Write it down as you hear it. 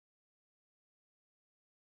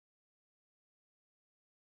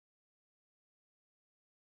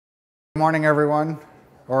Morning, everyone,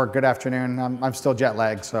 or good afternoon. I'm still jet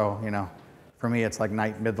lagged, so, you know, for me it's like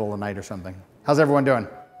night, middle of the night or something. How's everyone doing?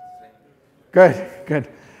 Good, good.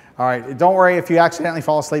 All right, don't worry if you accidentally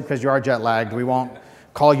fall asleep because you are jet lagged. We won't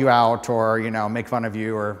call you out or, you know, make fun of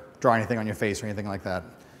you or draw anything on your face or anything like that.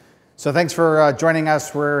 So thanks for joining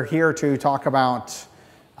us. We're here to talk about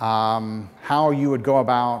how you would go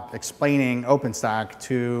about explaining OpenStack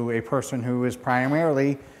to a person who is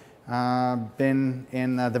primarily been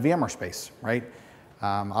in the VMware space, right?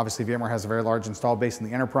 Obviously, VMware has a very large install base in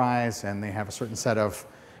the enterprise, and they have a certain set of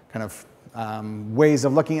kind of ways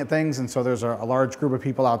of looking at things. And so there's a large group of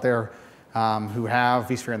people out there who have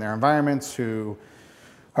vSphere in their environments, who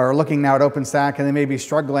are looking now at OpenStack, and they may be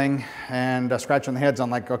struggling and scratching their heads on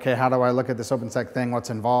like, okay, how do I look at this OpenStack thing?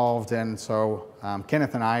 What's involved? And so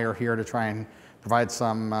Kenneth and I are here to try and provide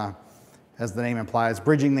some, as the name implies,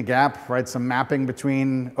 bridging the gap, right? Some mapping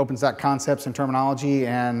between OpenStack concepts and terminology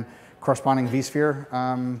and corresponding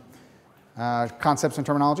vSphere concepts and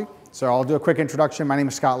terminology. So I'll do a quick introduction. My name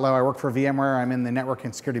is Scott Lowe. I work for VMware. I'm in the Network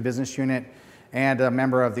and Security Business Unit and a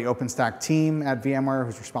member of the OpenStack team at VMware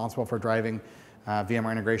who's responsible for driving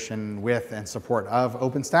VMware integration with and support of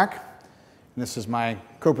OpenStack. And this is my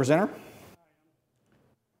co-presenter.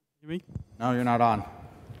 Me? No, you're not on.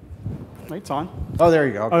 Wait, it's on. Oh, there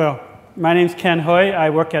you go. Okay. Oh, yeah. My name's Ken Hui. I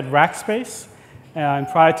work at Rackspace. And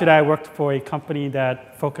prior to that, I worked for a company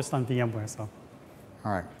that focused on VMware. So.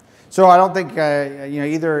 All right. So I don't think you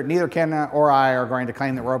know, neither Ken or I are going to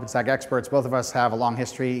claim that we're OpenStack experts. Both of us have a long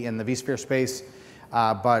history in the vSphere space.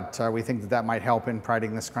 But we think that that might help in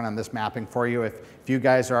providing this kind of this mapping for you. If you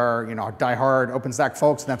guys are, you know, diehard OpenStack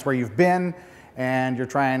folks, and that's where you've been, and you're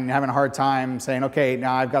having a hard time saying, okay,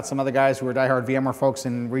 now I've got some other guys who are diehard VMware folks,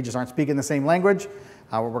 and we just aren't speaking the same language.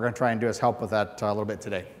 What we're going to try and do is help with that a little bit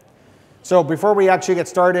today. So before we actually get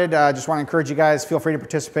started, I just want to encourage you guys, feel free to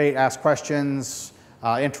participate, ask questions,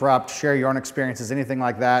 interrupt, share your own experiences, anything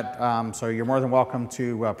like that. So you're more than welcome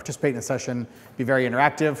to participate in the session, be very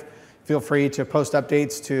interactive. Feel free to post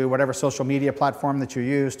updates to whatever social media platform that you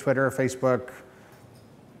use, Twitter, Facebook,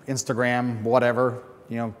 Instagram, whatever,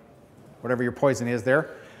 you know, whatever your poison is there.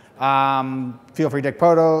 Feel free to take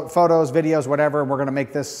photos, videos, whatever. We're going to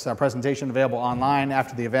make this presentation available online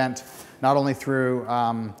after the event, not only through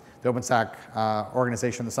the OpenStack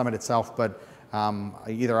organization, the summit itself, but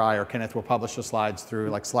either I or Kenneth will publish the slides through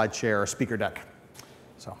like SlideShare or SpeakerDeck.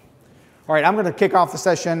 So. All right, I'm going to kick off the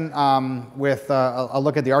session with a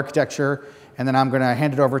look at the architecture, and then I'm going to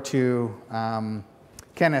hand it over to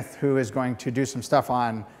Kenneth, who is going to do some stuff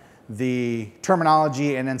on the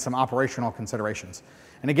terminology and then some operational considerations.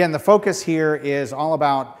 And again, the focus here is all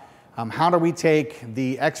about how do we take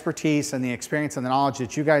the expertise and the experience and the knowledge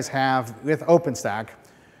that you guys have with OpenStack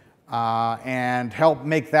and help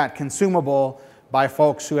make that consumable by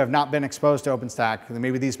folks who have not been exposed to OpenStack.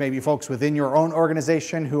 Maybe these may be folks within your own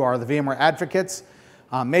organization who are the VMware advocates.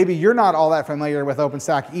 Maybe you're not all that familiar with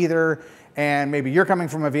OpenStack either, and maybe you're coming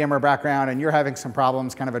from a VMware background and you're having some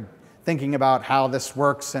problems kind of thinking about how this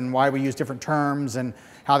works and why we use different terms and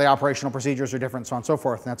how the operational procedures are different, so on and so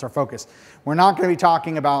forth, and that's our focus. We're not going to be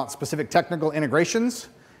talking about specific technical integrations.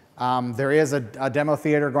 There is a demo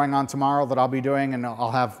theater going on tomorrow that I'll be doing, and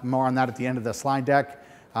I'll have more on that at the end of the slide deck.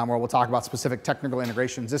 Where we'll talk about specific technical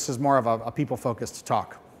integrations. This is more of a people-focused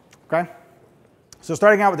talk, okay? So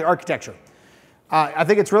starting out with the architecture. I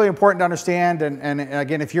think it's really important to understand, and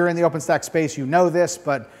again, if you're in the OpenStack space, you know this,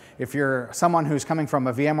 but if you're someone who's coming from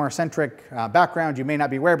a VMware-centric background, you may not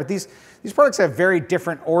be aware, but these products have very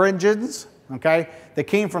different origins, okay? They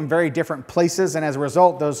came from very different places, and as a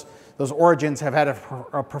result, those origins have had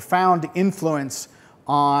a profound influence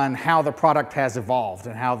on how the product has evolved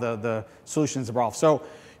and how the solutions evolved. So,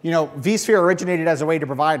 you know, vSphere originated as a way to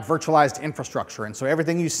provide virtualized infrastructure. And so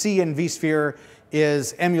everything you see in vSphere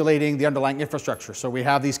is emulating the underlying infrastructure. So we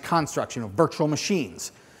have these constructs, you know, virtual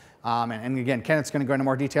machines. And again, Kenneth's going to go into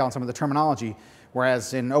more detail on some of the terminology,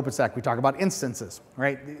 whereas in OpenStack we talk about instances,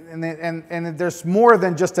 right? And there's more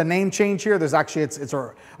than just a name change here. There's actually, it's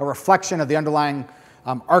a reflection of the underlying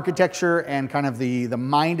architecture and kind of the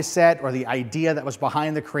mindset or the idea that was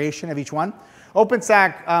behind the creation of each one.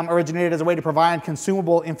 OpenStack originated as a way to provide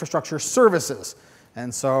consumable infrastructure services.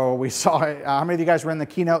 And so we saw, how many of you guys were in the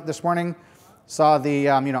keynote this morning? Saw the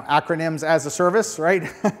you know, acronyms as a service, right?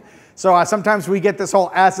 So sometimes we get this whole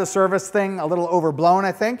as a service thing a little overblown,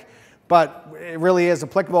 I think. But it really is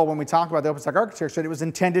applicable when we talk about the OpenStack architecture. It was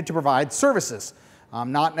intended to provide services.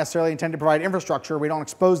 Not necessarily intended to provide infrastructure. We don't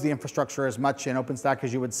expose the infrastructure as much in OpenStack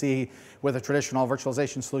as you would see with a traditional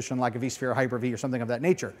virtualization solution like a vSphere or Hyper-V or something of that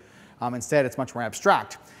nature. Instead, it's much more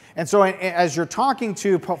abstract. And so as you're talking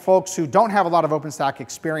to folks who don't have a lot of OpenStack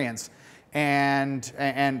experience, and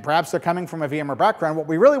perhaps they're coming from a VMware background, what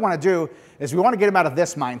we really want to do is we want to get them out of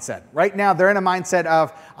this mindset. Right now, they're in a mindset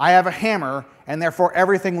of, I have a hammer, and therefore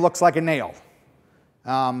everything looks like a nail.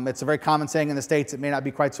 It's a very common saying in the States. It may not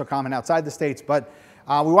be quite so common outside the States, but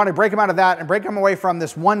we want to break them out of that and break them away from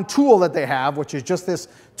this one tool that they have, which is just this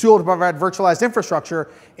tool to provide virtualized infrastructure,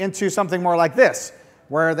 into something more like this,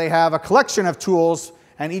 where they have a collection of tools,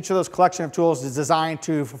 and each of those collection of tools is designed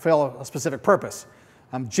to fulfill a specific purpose.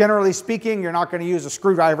 Generally speaking, you're not going to use a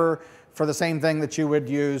screwdriver for the same thing that you would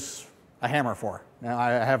use a hammer for. Now, I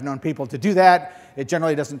have known people to do that. It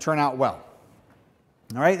generally doesn't turn out well.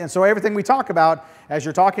 All right, and so everything we talk about as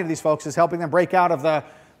you're talking to these folks is helping them break out of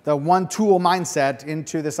the one tool mindset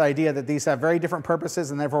into this idea that these have very different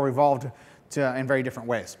purposes and therefore evolved in very different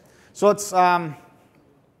ways. So let's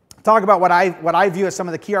talk about what I view as some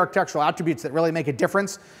of the key architectural attributes that really make a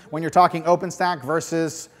difference when you're talking OpenStack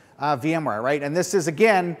versus VMware, right? And this is,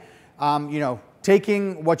 again,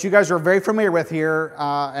 taking what you guys are very familiar with here,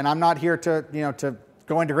 and I'm not here to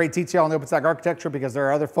go into great detail on the OpenStack architecture because there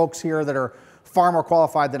are other folks here that are far more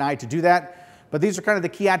qualified than I to do that. But these are kind of the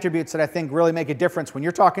key attributes that I think really make a difference when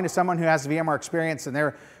you're talking to someone who has VMware experience and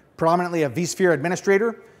they're predominantly a vSphere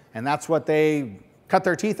administrator, and that's what they cut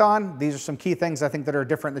their teeth on. These are some key things I think that are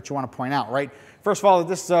different that you want to point out, right? First of all,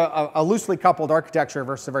 this is a loosely coupled architecture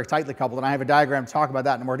versus a very tightly coupled, and I have a diagram to talk about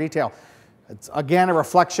that in more detail. It's, again, a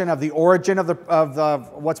reflection of the origin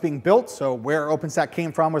of what's being built. So where OpenStack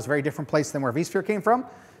came from was a very different place than where vSphere came from,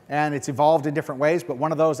 and it's evolved in different ways, but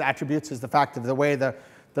one of those attributes is the fact of the way the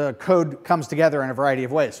code comes together in a variety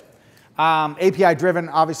of ways. API driven,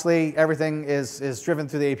 obviously, everything is driven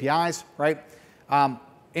through the APIs, right?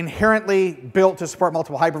 Inherently built to support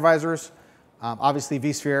multiple hypervisors. Obviously,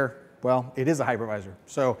 vSphere, well, it is a hypervisor,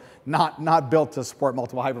 so not built to support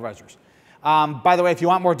multiple hypervisors. By the way, if you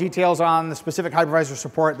want more details on the specific hypervisor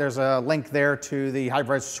support, there's a link there to the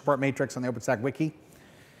hypervisor support matrix on the OpenStack wiki.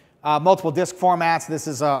 Multiple disk formats. This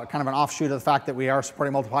is kind of an offshoot of the fact that we are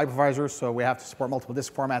supporting multiple hypervisors, so we have to support multiple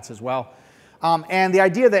disk formats as well. And the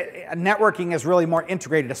idea that networking is really more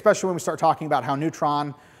integrated, especially when we start talking about how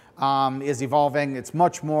Neutron is evolving. It's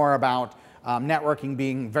much more about networking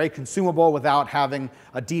being very consumable without having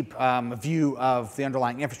a deep view of the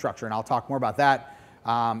underlying infrastructure. And I'll talk more about that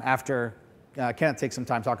after Kenneth takes some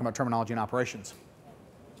time talking about terminology and operations.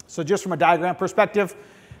 So just from a diagram perspective,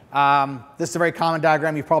 this is a very common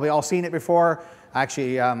diagram. You've probably all seen it before. I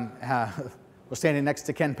actually was standing next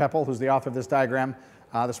to Ken Peppel, who's the author of this diagram,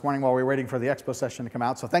 this morning while we were waiting for the expo session to come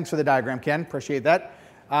out. So thanks for the diagram, Ken. Appreciate that.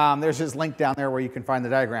 There's his link down there where you can find the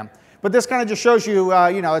diagram. But this kind of just shows you,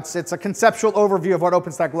 it's a conceptual overview of what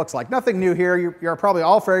OpenStack looks like. Nothing new here. You're probably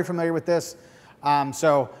all very familiar with this. Was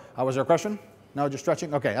there a question? No, just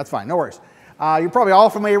stretching? Okay, that's fine. No worries. You're probably all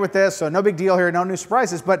familiar with this, so no big deal here, no new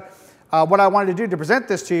surprises. But what I wanted to do to present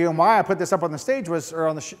this to you and why I put this up on the stage was, or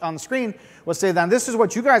on the screen, was say that this is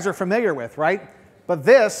what you guys are familiar with, right? But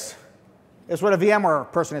this is what a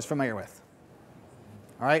VMware person is familiar with.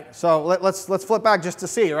 All right, so let's flip back just to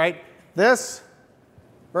see, right? This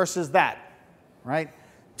versus that, right?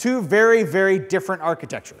 Two very, very different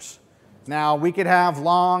architectures. Now, we could have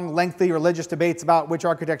long, lengthy religious debates about which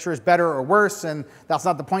architecture is better or worse, and that's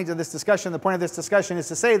not the point of this discussion. The point of this discussion is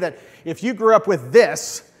to say that if you grew up with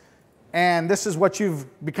this, and this is what you've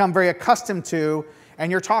become very accustomed to,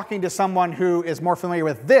 and you're talking to someone who is more familiar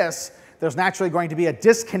with this, there's naturally going to be a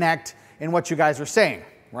disconnect in what you guys are saying,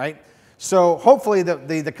 right? So hopefully the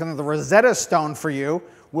kind of the Rosetta Stone for you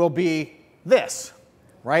will be this,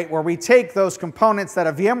 right? Where we take those components that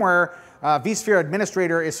a VMware vSphere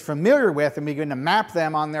administrator is familiar with and begin to map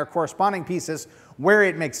them on their corresponding pieces where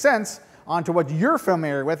it makes sense onto what you're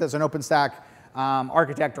familiar with as an OpenStack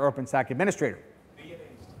architect or OpenStack administrator. Rearranged.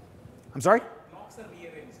 I'm sorry? Blocks and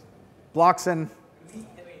rearranged. Blocks and?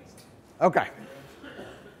 Rearranged. Okay.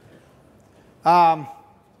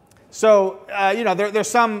 There's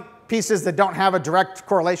some pieces that don't have a direct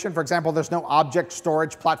correlation. For example, there's no object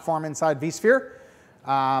storage platform inside vSphere.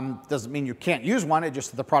 Doesn't mean you can't use one, it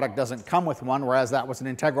just the product doesn't come with one, whereas that was an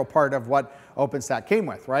integral part of what OpenStack came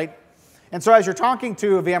with, right? And so as you're talking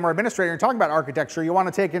to a VMware administrator and talking about architecture, you want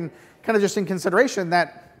to take in consideration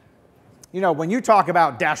that, when you talk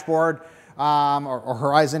about dashboard or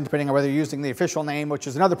Horizon, depending on whether you're using the official name, which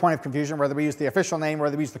is another point of confusion, whether we use the official name or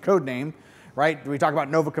whether we use the code name, right? We talk about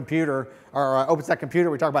Nova Computer or OpenStack Computer,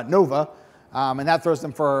 we talk about Nova, and that throws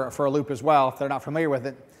them for a loop as well if they're not familiar with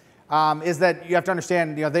it. Is that you have to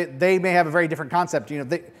understand, they may have a very different concept.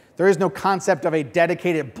 There is no concept of a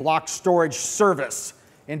dedicated block storage service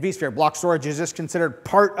in vSphere. Block storage is just considered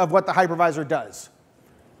part of what the hypervisor does,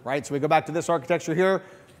 right? So we go back to this architecture here.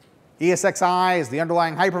 ESXi is the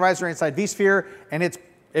underlying hypervisor inside vSphere, and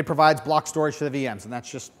it provides block storage to the VMs, and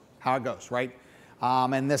that's just how it goes, right?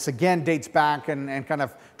 And this again dates back and kind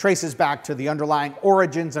of traces back to the underlying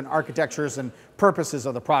origins and architectures and purposes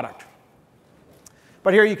of the product.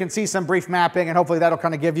 But here you can see some brief mapping, and hopefully that'll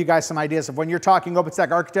kind of give you guys some ideas of when you're talking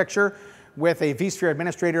OpenStack architecture with a vSphere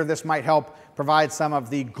administrator, this might help provide some of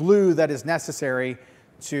the glue that is necessary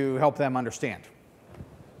to help them understand.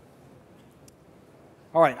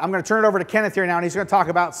 All right, I'm going to turn it over to Kenneth here now, and he's going to talk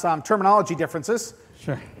about some terminology differences.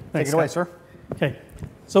 Sure. Take it away, sir. Okay.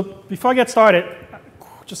 So before I get started,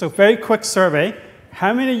 just a very quick survey.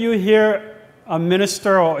 How many of you here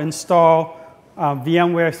administer or install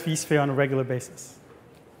VMware vSphere on a regular basis?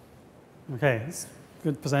 Okay, that's a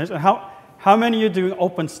good percentage. And how many of you are doing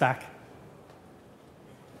OpenStack?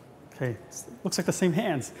 Okay, looks like the same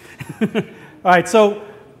hands. All right, so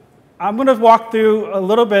I'm going to walk through a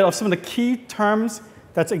little bit of some of the key terms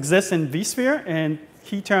that exist in vSphere and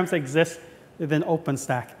key terms that exist within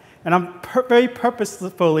OpenStack. And I'm very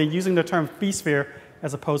purposefully using the term vSphere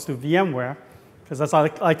as opposed to VMware, because as I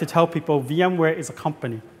like to tell people, VMware is a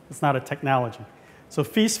company. It's not a technology. So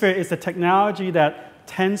vSphere is the technology that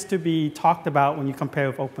tends to be talked about when you compare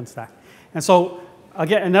with OpenStack. And so,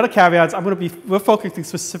 again, another caveat is we're focusing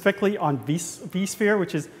specifically on vSphere,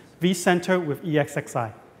 which is vCenter with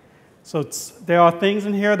ESXi. So there are things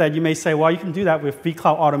in here that you may say, well, you can do that with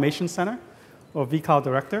vCloud Automation Center or vCloud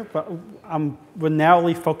Director, but we're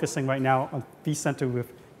narrowly focusing right now on vCenter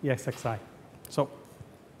with ESXi. So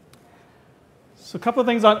a couple of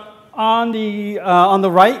things on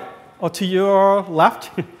the right or to your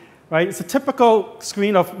left, right? It's a typical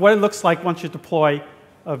screen of what it looks like once you deploy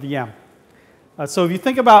a VM. So if you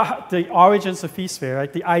think about the origins of vSphere,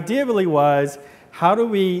 right, the idea really was, how do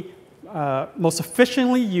we most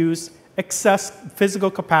efficiently use excess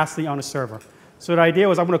physical capacity on a server? So the idea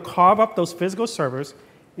was, I'm going to carve up those physical servers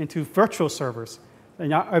into virtual servers.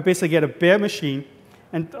 And I basically get a bare machine.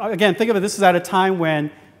 And again, think of it, this is at a time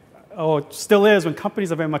when, or still is, when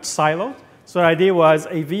companies are very much siloed. So the idea was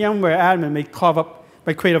a VMware admin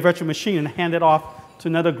may create a virtual machine and hand it off to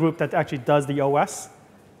another group that actually does the OS,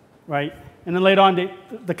 right? And then later on,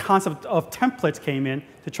 the concept of templates came in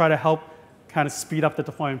to try to help kind of speed up the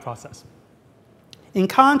deployment process. In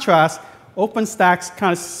contrast, OpenStack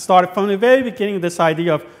kind of started from the very beginning with this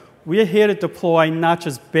idea of, we're here to deploy not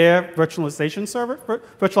just bare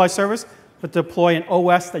virtualized servers, but deploy an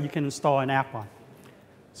OS that you can install an app on.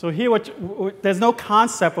 So here, there's no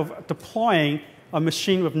concept of deploying a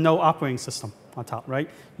machine with no operating system on top, right?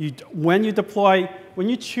 When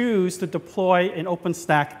you choose to deploy an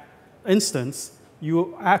OpenStack instance,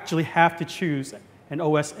 you actually have to choose an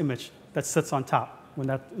OS image that sits on top when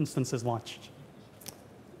that instance is launched.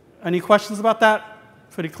 Any questions about that?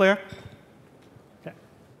 Pretty clear? Okay.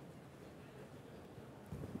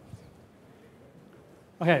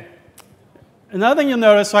 Okay. Another thing you'll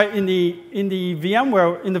notice, right, in the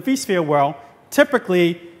vSphere world,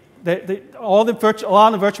 typically a lot of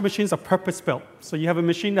the virtual machines are purpose-built. So you have a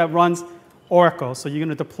machine that runs Oracle, so you're going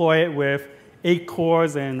to deploy it with 8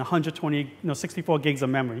 cores and 64 gigs of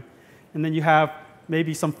memory. And then you have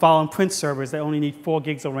maybe some file and print servers that only need 4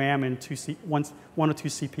 gigs of RAM and one or two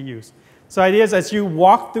CPUs. So the idea is, as you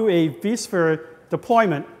walk through a vSphere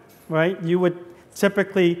deployment, right, you would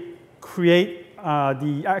typically create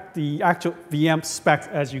the actual VM specs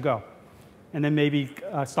as you go, and then maybe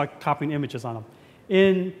start copying images on them.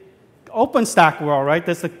 In OpenStack world, right,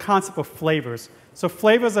 there's the concept of flavors. So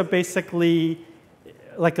flavors are basically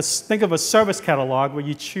like think of a service catalog where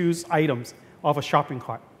you choose items off a shopping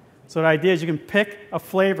cart. So the idea is you can pick a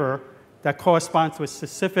flavor that corresponds to a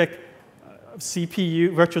specific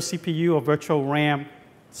CPU, virtual CPU or virtual RAM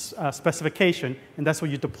specification, and that's what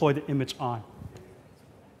you deploy the image on.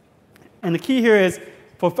 And the key here is,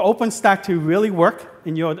 for OpenStack to really work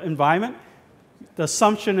in your environment, the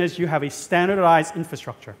assumption is you have a standardized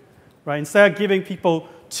infrastructure, right? Instead of giving people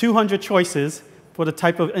 200 choices for the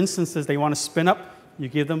type of instances they want to spin up, you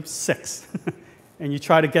give them 6. And you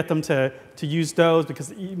try to get them to use those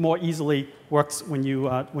because it more easily works when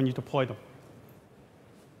you deploy them.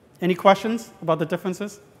 Any questions about the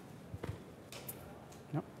differences?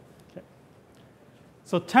 No? Okay.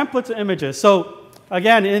 So templates and images. So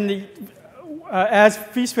again, as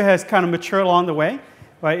vSphere has kind of matured along the way,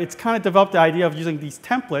 right, it's kind of developed the idea of using these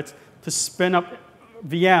templates to spin up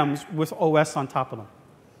VMs with OS on top of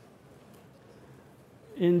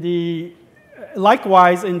them.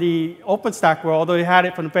 Likewise, in the OpenStack world, although they had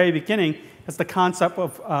it from the very beginning, it's the concept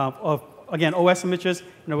of again, OS images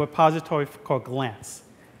in a repository called Glance.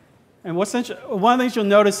 And one of the things you'll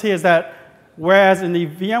notice here is that whereas in the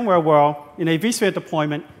VMware world, in a vSphere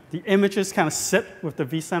deployment, the images kind of sit with the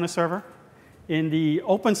vCenter server. In the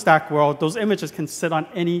OpenStack world, those images can sit on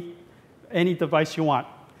any device you want,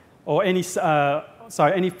 or any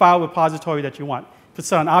file repository that you want. It could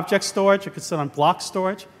sit on object storage, it could sit on block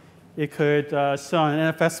storage, it could sit on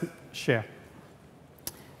an NFS share.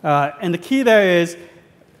 And the key there is,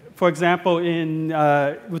 for example,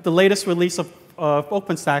 with the latest release of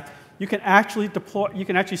OpenStack, you can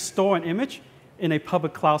actually store an image in a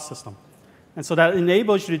public cloud system. And so that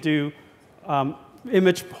enables you to do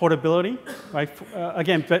image portability, right?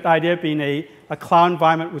 Again, the idea being a cloud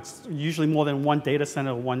environment with usually more than one data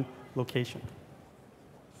center or one location.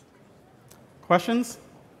 Questions?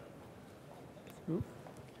 Okay.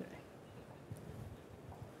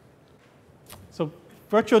 So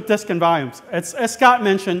virtual disk and volumes. As Scott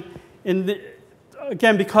mentioned,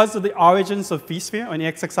 again, because of the origins of vSphere and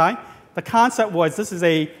EXXi, the concept was this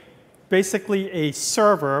is basically a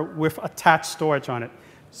server with attached storage on it.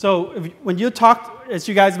 So when you talk, as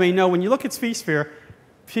you guys may know, when you look at vSphere,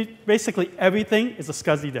 basically everything is a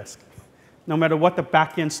SCSI disk, no matter what the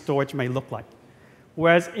back-end storage may look like.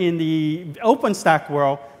 Whereas in the OpenStack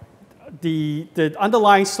world, the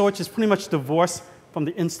underlying storage is pretty much divorced from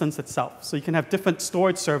the instance itself. So you can have different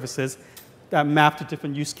storage services that map to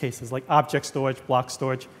different use cases, like object storage, block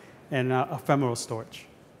storage, and ephemeral storage.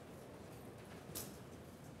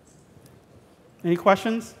 Any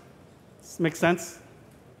questions? Does this make sense?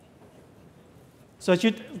 So as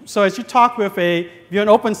you talk with if you're an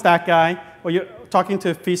OpenStack guy, or you're talking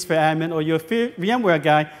to a vSphere admin, or you're a VMware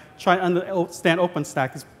guy trying to understand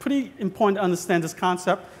OpenStack, it's pretty important to understand this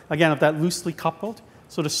concept, again, of that loosely coupled.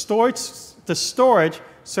 So the storage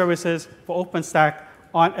services for OpenStack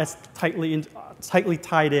aren't as tightly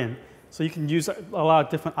tied in. So you can use a lot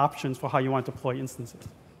of different options for how you want to deploy instances.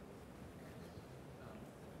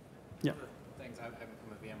 Yeah. Things I've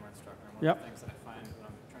become a VMware instructor, and one Yep. of the things that I find when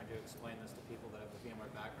I'm trying to explain this to people that have a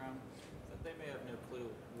VMware background is that they may have no clue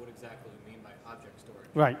what exactly we mean by object storage.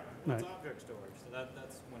 Right. What's Right. object storage? So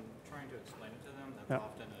that's when trying to explain it to them, that's Yep.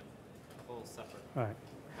 often a whole separate Right.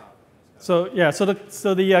 topic. So yeah, so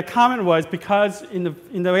the comment was because in the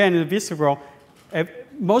vSphere world,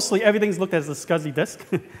 mostly everything's looked at as a SCSI disk,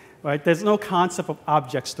 right? There's no concept of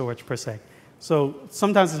object storage per se. So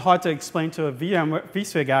sometimes it's hard to explain to a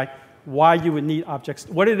vSphere guy why you would need objects,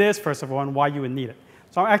 what it is first of all, and why you would need it.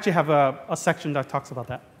 So I actually have a section that talks about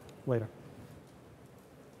that later.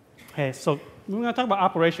 Okay, so we're going to talk about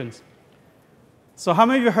operations. So how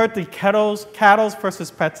many of you heard the cattles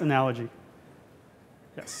versus pets analogy?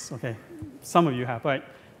 Yes, okay. Some of you have, right?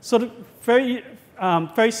 So the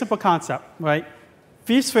very simple concept, right?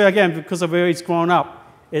 vSphere, again, because of where it's grown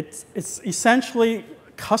up, it's essentially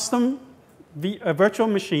custom virtual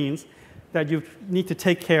machines that you need to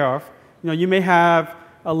take care of. You know, you may have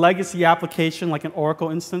a legacy application like an Oracle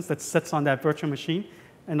instance that sits on that virtual machine,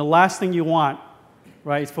 and the last thing you want,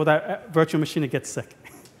 right, is for that virtual machine to get sick,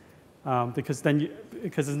 because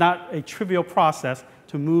it's not a trivial process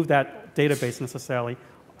to move that database necessarily,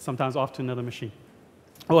 sometimes off to another machine,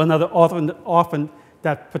 or often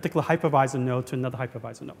that particular hypervisor node to another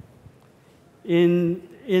hypervisor node.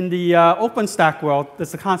 In the OpenStack world,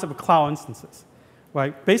 there's the concept of cloud instances,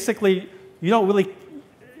 right? Basically, you don't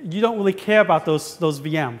really care about those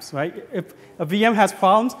VMs, right? If a VM has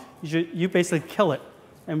problems, you basically kill it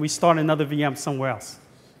and restart another VM somewhere else,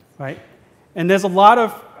 right? And there's a lot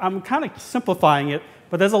of, I'm kind of simplifying it,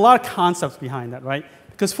 but there's a lot of concepts behind that, right?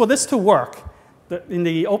 Because for this to work, in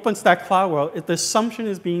the OpenStack cloud world, the assumption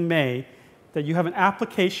is being made that you have an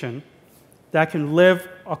application that can live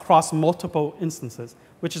across multiple instances,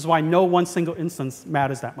 which is why no one single instance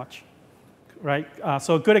matters that much, right?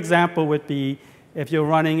 So a good example would be if you're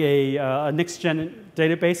running a next-gen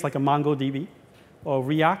database like a MongoDB or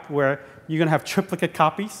Riak, where you're going to have triplicate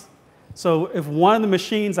copies. So if one of the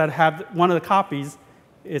machines that have one of the copies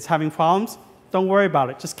is having problems, don't worry about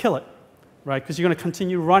it. Just kill it, right? Because you're going to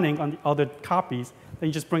continue running on the other copies. Then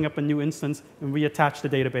you just bring up a new instance and reattach the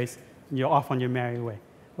database, and you're off on your merry way.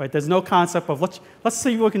 Right? There's no concept of let's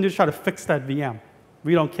see what we can do to try to fix that VM.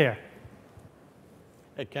 We don't care.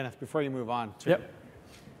 Hey, Kenneth, before you move on, Yep.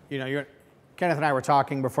 Kenneth and I were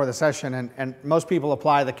talking before the session, and most people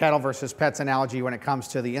apply the cattle versus pets analogy when it comes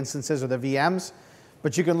to the instances or the VMs,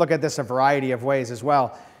 but you can look at this a variety of ways as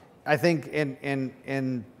well. I think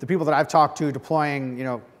in the people that I've talked to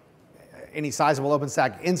deploying, any sizable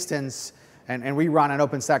OpenStack instance, and we run an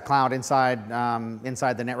OpenStack cloud inside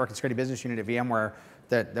the network and security business unit at VMware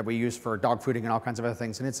that we use for dog fooding and all kinds of other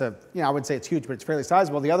things. And it's I wouldn't say it's huge, but it's fairly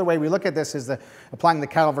sizable. The other way we look at this is applying the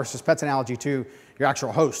cattle versus pets analogy to your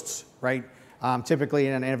actual hosts, right? Typically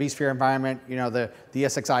in a vSphere environment, the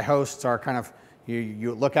ESXi hosts are kind of,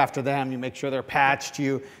 You look after them, you make sure they're patched,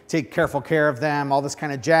 you take careful care of them, all this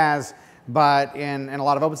kind of jazz. But in a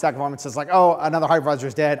lot of OpenStack environments, it's like, oh, another hypervisor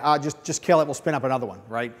is dead. Just kill it. We'll spin up another one,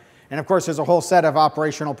 right? And of course, there's a whole set of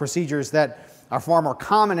operational procedures that are far more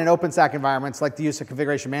common in OpenStack environments, like the use of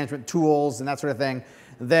configuration management tools and that sort of thing,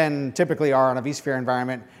 than typically are on a vSphere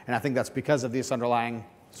environment. And I think that's because of this underlying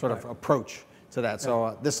sort of approach to that.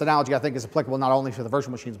 So this analogy, I think, is applicable not only to the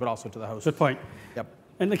virtual machines, but also to the host. Good point. Yep.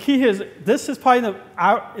 And the key here is this is probably one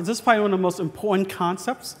of the most important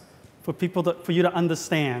concepts for for you to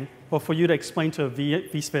understand or for you to explain to a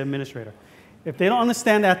vSphere administrator. If they don't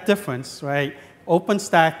understand that difference, right,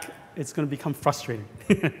 OpenStack is going to become frustrating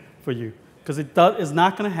for you because it's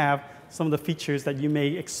not going to have some of the features that you may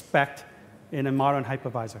expect in a modern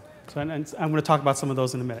hypervisor. So and I'm going to talk about some of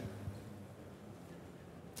those in a minute.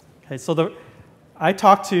 Okay, so I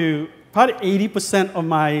talk to probably 80% of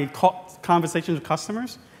my conversations with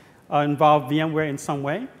customers involve VMware in some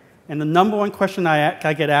way. And the number one question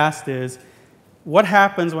I get asked is, what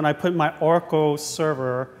happens when I put my Oracle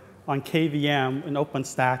server on KVM in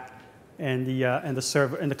OpenStack and the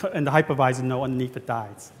server and the hypervisor node underneath it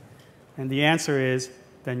dies? And the answer is,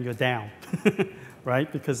 then you're down,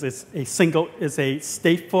 right? Because it's a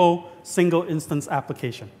stateful single instance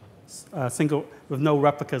application, with no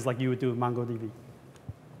replicas like you would do with MongoDB.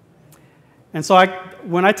 And so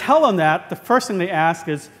when I tell them that, the first thing they ask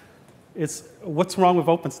is what's wrong with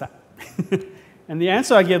OpenStack? And the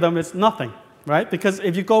answer I give them is nothing, right? Because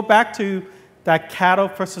if you go back to that cattle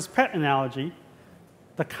versus pet analogy,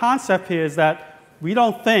 the concept here is that we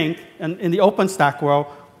don't think, in the OpenStack world,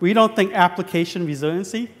 we don't think application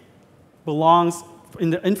resiliency belongs in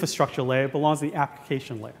the infrastructure layer, it belongs in the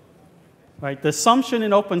application layer, right? The assumption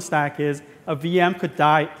in OpenStack is a VM could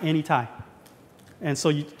die anytime. And so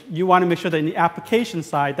you want to make sure that in the application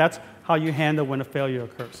side, that's how you handle when a failure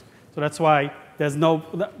occurs. So that's why there's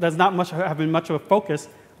not much having much of a focus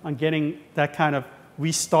on getting that kind of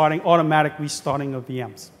automatic restarting of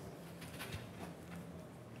VMs.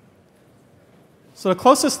 So the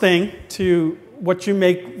closest thing to what you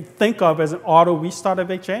may think of as an auto restart of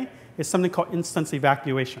HA is something called instance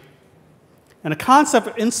evacuation. And the concept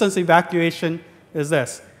of instance evacuation is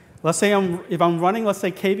this. Let's say if I'm running, let's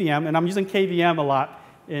say KVM, and I'm using KVM a lot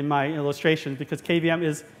in my illustration because KVM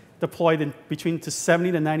is deployed in between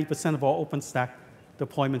 70 to 90% of all OpenStack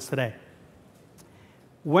deployments today.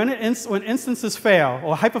 When instances fail,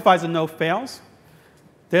 or a hypervisor node fails,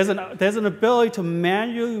 there's an ability to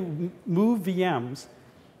manually move VMs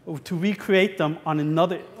to recreate them on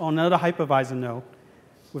another hypervisor node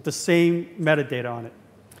with the same metadata on it.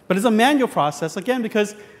 But it's a manual process, again,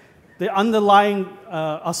 because the underlying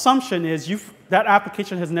assumption is that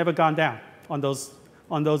application has never gone down on those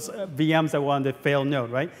VMs that were on the failed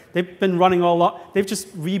node, right? They've been running they've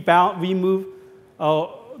just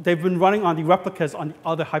they've been running on the replicas on the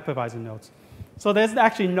other hypervisor nodes. So there's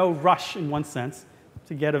actually no rush in one sense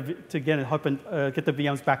to get the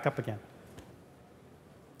VMs back up again.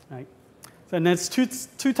 Right? So, and there's two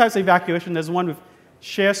types of evacuation. There's one with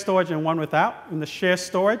shared storage and one without. In the shared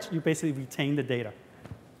storage, you basically retain the data,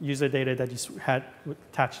 user data that you had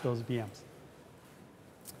attached to those VMs.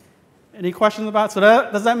 Any questions about it? So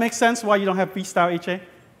does that make sense why you don't have V-style HA?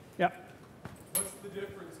 Yeah. What's the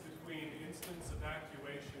difference between instance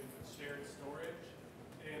evacuation and shared storage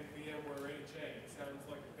and VMware HA? It sounds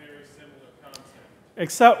like a very similar concept.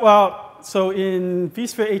 Except, well, so in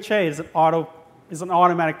vSphere HA is an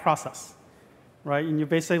automatic process, right? And you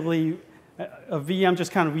basically, a VM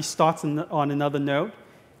just kind of restarts on another node.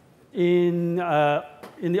 In the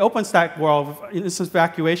OpenStack world, in instance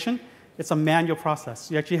evacuation, it's a manual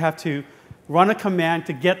process. You actually have to run a command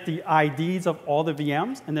to get the IDs of all the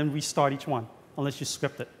VMs and then restart each one, unless you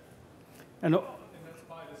script it. And that's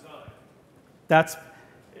by design. That's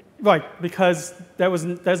right, because there was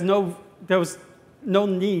no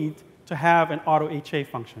need to have an auto HA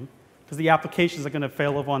function, because the applications are going to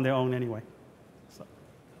fail over on their own anyway. So,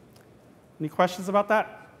 any questions about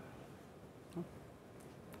that?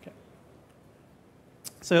 Okay.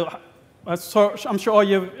 So I'm sure all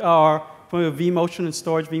you are familiar with vMotion and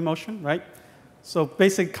storage vMotion, right? So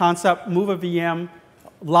basic concept, move a VM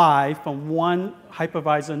live from one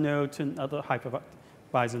hypervisor node to another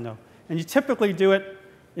hypervisor node. And you typically do it,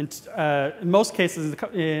 in most cases,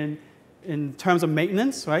 in terms of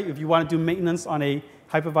maintenance, right? If you want to do maintenance on a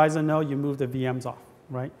hypervisor node, you move the VMs off,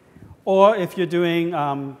 right? Or if you're doing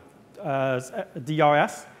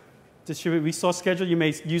DRS, distributed resource schedule, you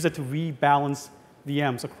may use it to rebalance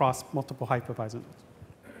VMs across multiple hypervisor nodes.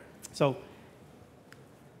 So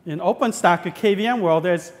in OpenStack or KVM world,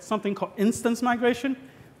 there's something called instance migration,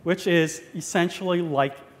 which is essentially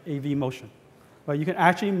like a vMotion. But you can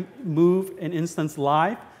actually move an instance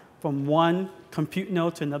live from one compute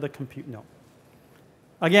node to another compute node.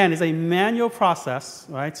 Again, it's a manual process,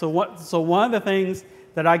 right? So one of the things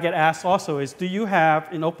that I get asked also is, do you have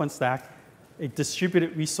in OpenStack a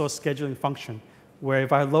distributed resource scheduling function where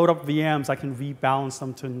if I load up VMs, I can rebalance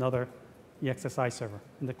them to another EXSI server?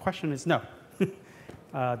 And the question is no.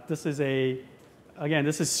 This is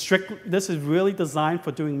really designed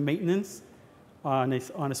for doing maintenance on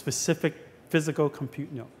a specific physical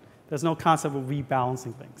compute node. There's no concept of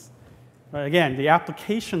rebalancing things. Right? Again, the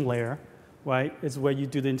application layer, right, is where you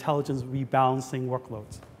do the intelligence rebalancing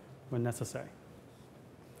workloads when necessary.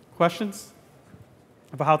 Questions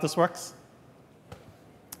about how this works?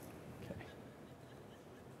 Okay.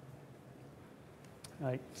 All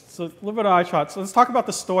right, so a little bit of eye chart. So let's talk about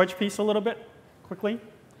the storage piece a little bit quickly.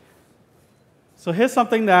 So here's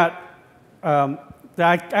something that I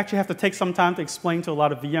actually have to take some time to explain to a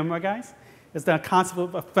lot of VMware guys, is the concept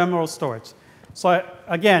of ephemeral storage. So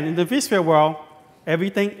again, in the vSphere world,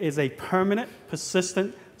 everything is a permanent,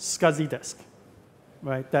 persistent, SCSI disk,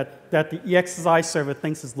 right? That the EXSI server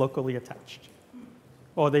thinks is locally attached,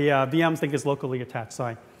 or the VMs think is locally attached,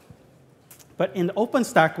 sorry. But in the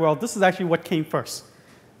OpenStack world, this is actually what came first.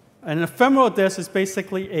 An ephemeral disk is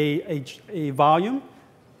basically a volume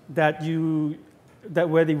where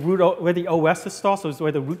the OS is stored, so it's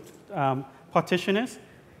where the root partition is.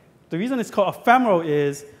 The reason it's called ephemeral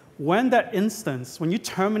is when you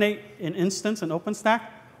terminate an instance in OpenStack,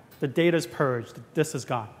 the data is purged, the disk is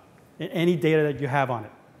gone, and any data that you have on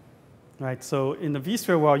it. Right? So in the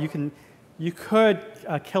vSphere world, you could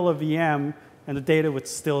kill a VM and the data would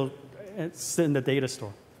still sit in the data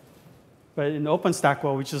store. But in the OpenStack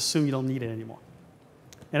world, we just assume you don't need it anymore.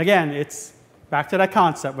 And again, it's back to that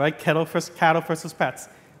concept, right? Cattle versus pets.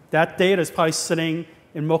 That data is probably sitting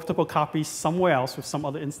in multiple copies somewhere else with some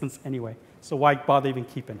other instance anyway. So why bother even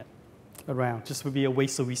keeping it around? Just would be a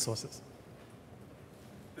waste of resources.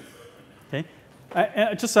 Okay.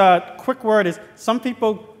 Just a quick word is, some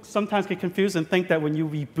people sometimes get confused and think that when you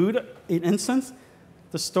reboot an instance,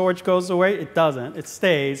 the storage goes away. It doesn't. It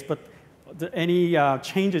stays, but any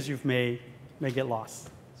changes you've made may get lost.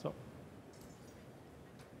 So,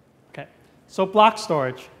 okay. So block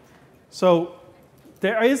storage. So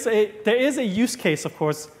there is a use case, of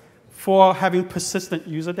course, for having persistent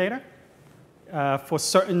user data for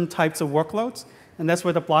certain types of workloads, and that's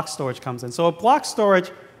where the block storage comes in. So a block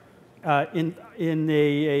storage in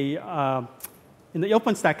the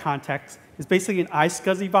OpenStack context is basically an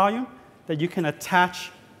iSCSI volume that you can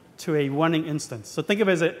attach to a running instance. So think of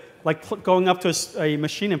it as like going up to a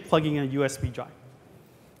machine and plugging in a USB drive.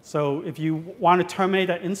 So if you want to terminate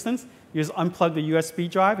that instance, you just unplug the USB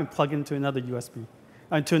drive and plug it into another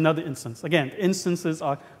into another instance. Again, instances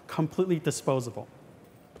are completely disposable.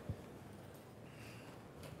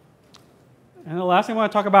 And the last thing I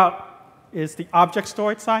want to talk about is the object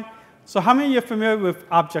storage side. So how many of you are familiar with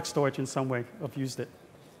object storage in some way, or have used it?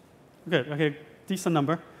 Good, okay, decent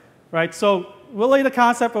number. Right, so really the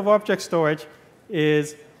concept of object storage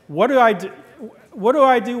is, what do I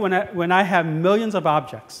do when I have millions of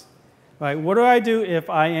objects? Right? What do I do if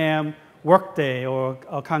I am Workday or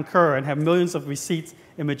Concur and have millions of receipts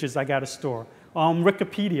images I got to store? Or I'm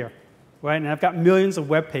Wikipedia, right? And I've got millions of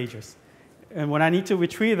web pages. And when I need to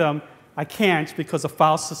retrieve them, I can't because the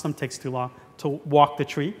file system takes too long to walk the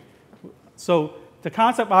tree. So the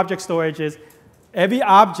concept of object storage is every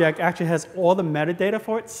object actually has all the metadata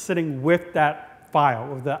for it sitting with that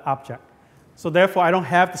file, with the object. So therefore, I don't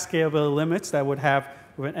have the scalability limits that I would have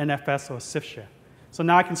with an NFS or a CIFS share. So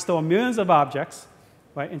now I can store millions of objects,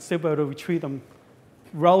 right, and still be able to retrieve them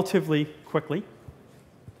relatively quickly.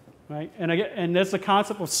 Right? And there's the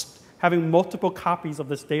concept of having multiple copies of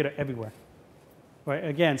this data everywhere. Right?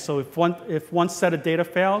 Again, so if one set of data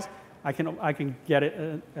fails, I can get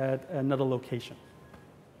it at another location.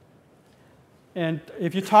 And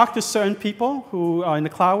if you talk to certain people who are in the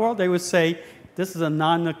cloud world, they would say this is a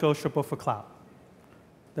non-negotiable for cloud.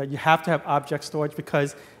 That you have to have object storage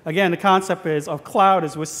because, again, the concept of cloud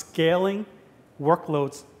is we're scaling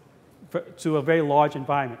workloads to a very large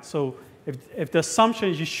environment. So if the assumption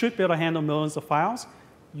is you should be able to handle millions of files,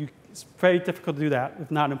 it's very difficult to do that, if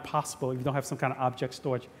not impossible, if you don't have some kind of object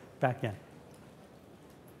storage back end.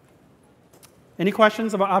 Any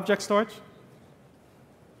questions about object storage?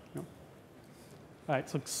 No? All right,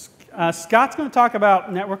 so Scott's going to talk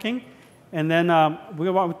about networking, and then we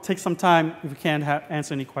want to take some time, if we can,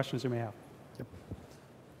 answer any questions you may have.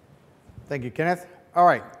 Thank you, Kenneth. All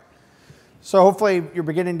right. So hopefully you're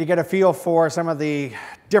beginning to get a feel for some of the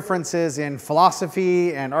differences in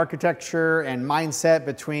philosophy and architecture and mindset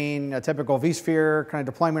between a typical vSphere kind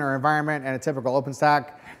of deployment or environment and a typical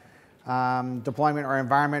OpenStack deployment or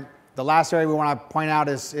environment. The last area we want to point out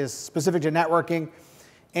is specific to networking.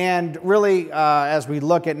 And really, as we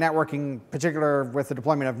look at networking, in particular with the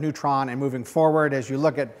deployment of Neutron and moving forward, as you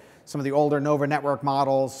look at some of the older Nova network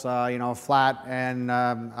models, you know, Flat and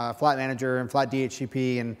Flat Manager and Flat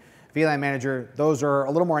DHCP and VLAN Manager, those are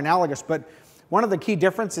a little more analogous. But one of the key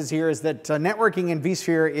differences here is that networking in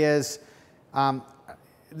vSphere is,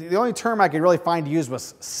 the only term I could really find to use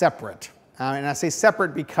was separate. And I say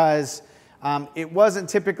separate because it wasn't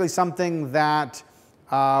typically something that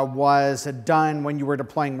was done when you were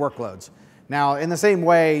deploying workloads. Now, in the same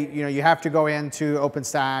way, you know, you have to go into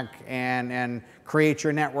OpenStack and create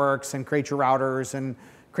your networks and create your routers and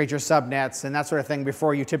create your subnets and that sort of thing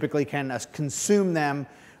before you typically can consume them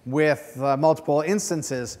with multiple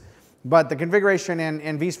instances. But the configuration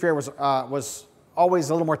in vSphere was always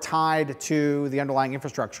a little more tied to the underlying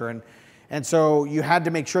infrastructure. And so you had to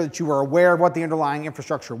make sure that you were aware of what the underlying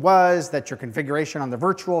infrastructure was, that your configuration on the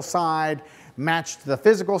virtual side matched the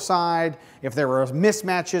physical side. If there were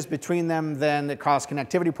mismatches between them, then it caused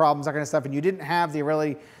connectivity problems, that kind of stuff. And you didn't have the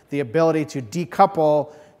ability to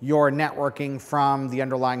decouple your networking from the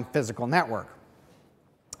underlying physical network.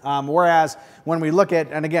 Whereas when we look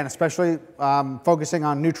at, and again, especially focusing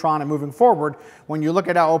on Neutron and moving forward, when you look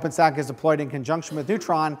at how OpenStack is deployed in conjunction with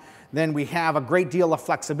Neutron, then we have a great deal of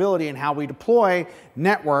flexibility in how we deploy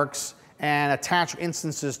networks and attach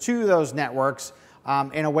instances to those networks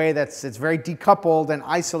in a way it's very decoupled and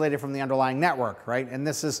isolated from the underlying network, right? And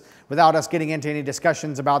this is without us getting into any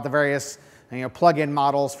discussions about the various, you know, plug-in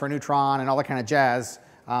models for Neutron and all that kind of jazz.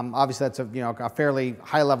 Obviously, that's a fairly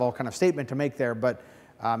high-level kind of statement to make there, but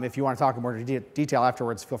if you want to talk in more detail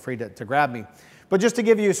afterwards, feel free to grab me. But just to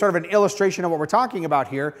give you sort of an illustration of what we're talking about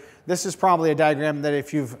here, this is probably a diagram that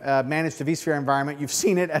if you've managed a vSphere environment, you've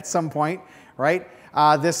seen it at some point, right?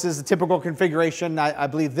 This is a typical configuration. I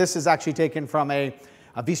believe this is actually taken from a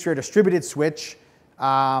vSphere distributed switch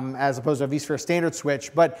as opposed to a vSphere standard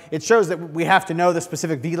switch. But it shows that we have to know the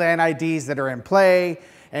specific VLAN IDs that are in play,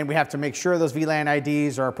 and we have to make sure those VLAN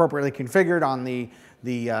IDs are appropriately configured on the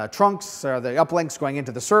trunks or the uplinks going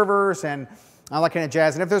into the servers and all that kind of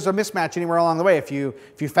jazz. And if there's a mismatch anywhere along the way, if you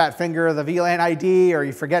fat finger the VLAN ID or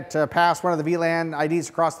you forget to pass one of the VLAN IDs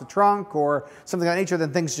across the trunk or something of that nature,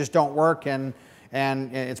 then things just don't work and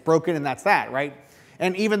it's broken and that's that, right?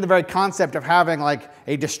 And even the very concept of having like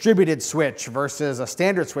a distributed switch versus a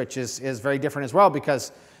standard switch is very different as well,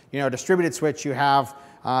 because, you know, a distributed switch, you have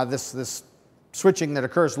this switching that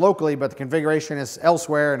occurs locally, but the configuration is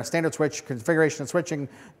elsewhere, and a standard switch configuration and switching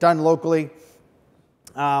done locally.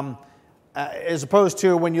 As opposed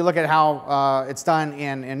to when you look at how it's done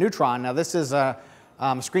in Neutron. Now this is a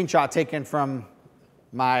screenshot taken from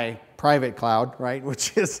my private cloud, right,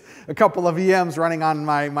 which is a couple of VMs running on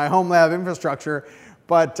my home lab infrastructure.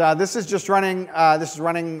 But this is just running, this is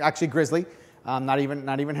running actually Grizzly, not even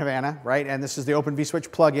Havana, right? And this is the Open vSwitch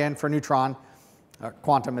plugin for Neutron,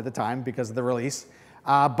 Quantum at the time because of the release.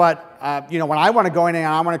 You know, when I want to go in and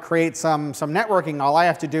I want to create some networking, all I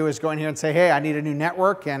have to do is go in here and say, hey, I need a new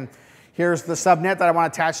network, and here's the subnet that I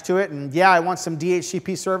want to attach to it, and yeah, I want some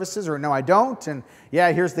DHCP services, or no, I don't, and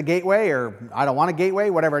yeah, here's the gateway, or I don't want a gateway,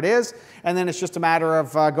 whatever it is, and then it's just a matter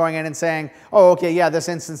of going in and saying, oh, okay, yeah, this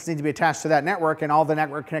instance needs to be attached to that network, and all the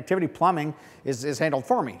network connectivity plumbing is handled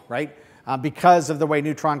for me, right? Because of the way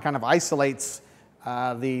Neutron kind of isolates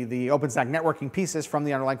the OpenStack networking pieces from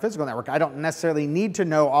the underlying physical network. I don't necessarily need to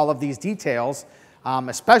know all of these details,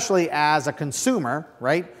 especially as a consumer,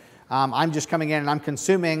 right? I'm just coming in and I'm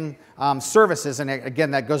consuming services, and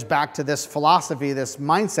again, that goes back to this philosophy, this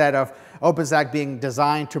mindset of OpenStack being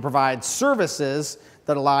designed to provide services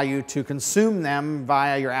that allow you to consume them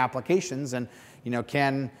via your applications. And, you know,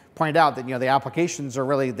 Ken pointed out that, you know, the applications are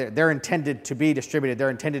really, they're intended to be distributed, they're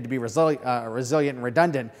intended to be resilient and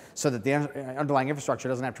redundant so that the underlying infrastructure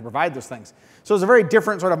doesn't have to provide those things. So it's a very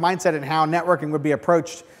different sort of mindset in how networking would be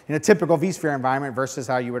approached in a typical vSphere environment versus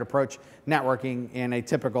how you would approach networking in a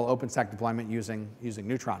typical OpenStack deployment using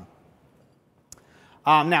Neutron.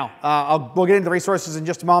 We'll get into the resources in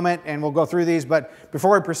just a moment and we'll go through these, but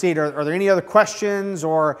before we proceed, are there any other questions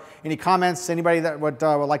or any comments anybody that would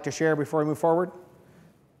like to share before we move forward?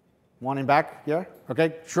 One in back, yeah?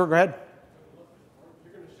 Okay, sure, go ahead.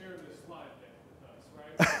 You're going to share this slide deck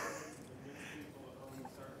with us,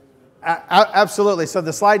 right? Absolutely. So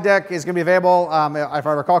the slide deck is going to be available, if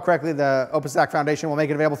I recall correctly, the OpenStack Foundation will make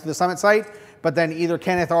it available through the Summit site, but then either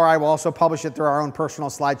Kenneth or I will also publish it through our own personal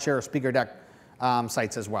SlideShare or speaker deck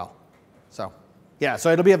sites as well. So, yeah,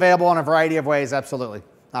 so it'll be available in a variety of ways, absolutely.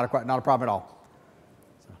 Not a problem at all.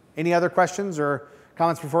 So, any other questions or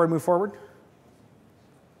comments before we move forward? All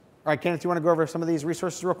right, Kenneth, do you want to go over some of these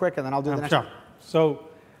resources real quick, and then I'll do the next one? So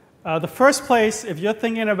the first place, if you're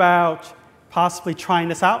thinking about possibly trying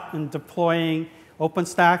this out and deploying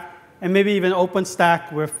OpenStack, and maybe even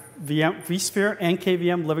OpenStack with vSphere and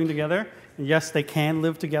KVM living together, and yes, they can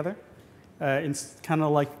live together. It's kind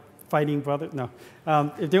of like fighting brothers. No,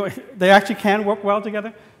 they actually can work well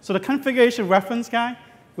together. So the configuration reference guy,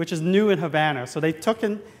 which is new in Havana, so they took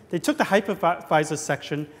the hypervisor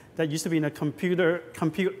section that used to be in a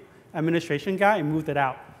compute administration guide and moved it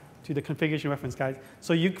out to the configuration reference guide.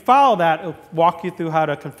 So you follow that, it'll walk you through how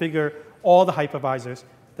to configure all the hypervisors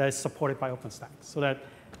that is supported by OpenStack. So that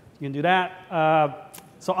you can do that.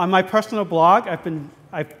 So on my personal blog,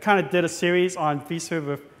 I kind of did a series on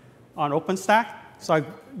vSphere on OpenStack. So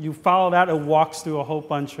you follow that, it walks through a whole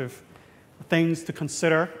bunch of things to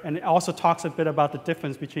consider, and it also talks a bit about the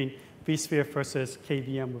difference between vSphere versus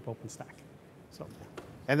KVM with OpenStack. So.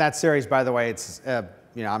 And that series, by the way, it's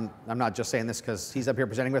you know, I'm not just saying this because he's up here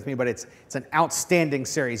presenting with me, but it's an outstanding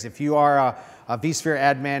series. If you are a vSphere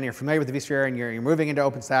admin, you're familiar with the vSphere, and you're moving into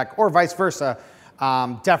OpenStack, or vice versa,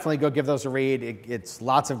 definitely go give those a read. It's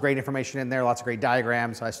lots of great information in there, lots of great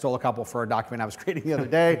diagrams. I stole a couple for a document I was creating the other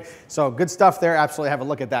day. So good stuff there. Absolutely have a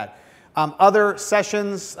look at that. Other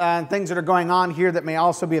sessions and things that are going on here that may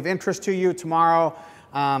also be of interest to you tomorrow.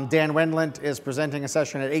 Dan Wendlandt is presenting a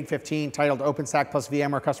session at 8:15 titled OpenStack plus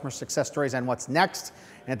VMware Customer Success Stories and What's Next.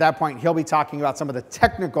 And at that point, he'll be talking about some of the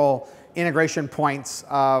technical integration points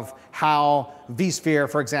of how vSphere,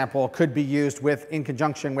 for example, could be used in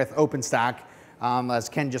conjunction with OpenStack. As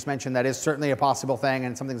Ken just mentioned, that is certainly a possible thing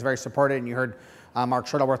and something that's very supported. And you heard Mark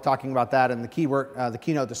Shuttleworth talking about that in the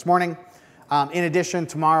keynote this morning. In addition,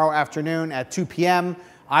 tomorrow afternoon at 2 p.m.,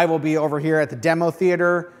 I will be over here at the demo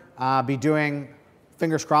theater, be doing,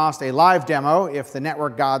 fingers crossed, a live demo, if the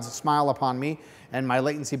network gods smile upon me and my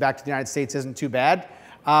latency back to the United States isn't too bad,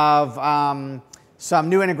 of some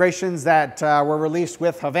new integrations that were released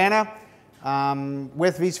with Havana,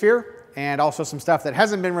 with vSphere, and also some stuff that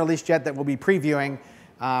hasn't been released yet that we'll be previewing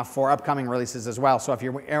for upcoming releases as well. So if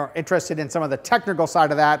you're interested in some of the technical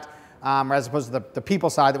side of that, as opposed to the people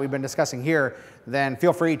side that we've been discussing here, then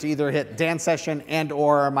feel free to either hit Dan's session and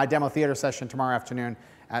or my demo theater session tomorrow afternoon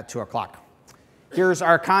at 2 o'clock. Here's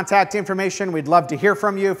our contact information. We'd love to hear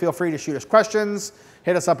from you. Feel free to shoot us questions,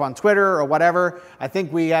 hit us up on Twitter or whatever. I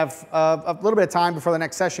think we have a little bit of time before the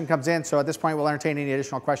next session comes in, so at this point we'll entertain any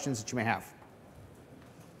additional questions that you may have.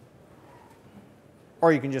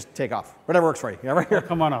 Or you can just take off. Whatever works for you. Yeah, right here.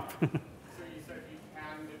 Come on up. So you said you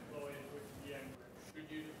can deploy it with VMware.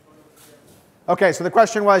 Should you deploy it with VMware? Okay, so the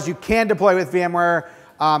question was, you can deploy with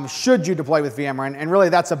VMware. Should you deploy with VMware? And really,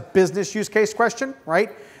 that's a business use case question, right?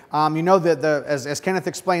 You know that as Kenneth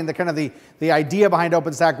explained, the idea behind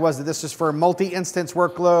OpenStack was that this is for multi-instance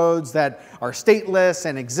workloads that are stateless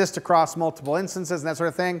and exist across multiple instances and that sort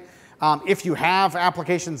of thing. If you have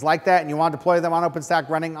applications like that and you want to deploy them on OpenStack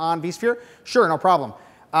running on vSphere, sure, no problem.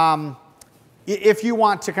 If you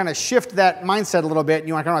want to kind of shift that mindset a little bit and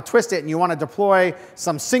you want to kind of twist it and you want to deploy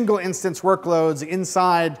some single instance workloads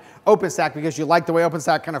inside OpenStack because you like the way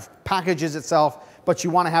OpenStack kind of packages itself, but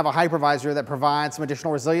you want to have a hypervisor that provides some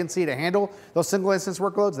additional resiliency to handle those single instance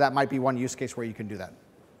workloads, that might be one use case where you can do that.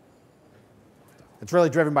 It's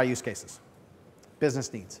really driven by use cases,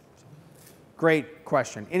 business needs. Great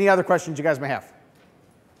question. Any other questions you guys may have?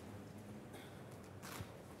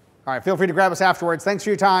 All right, feel free to grab us afterwards. Thanks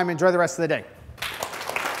for your time. Enjoy the rest of the day.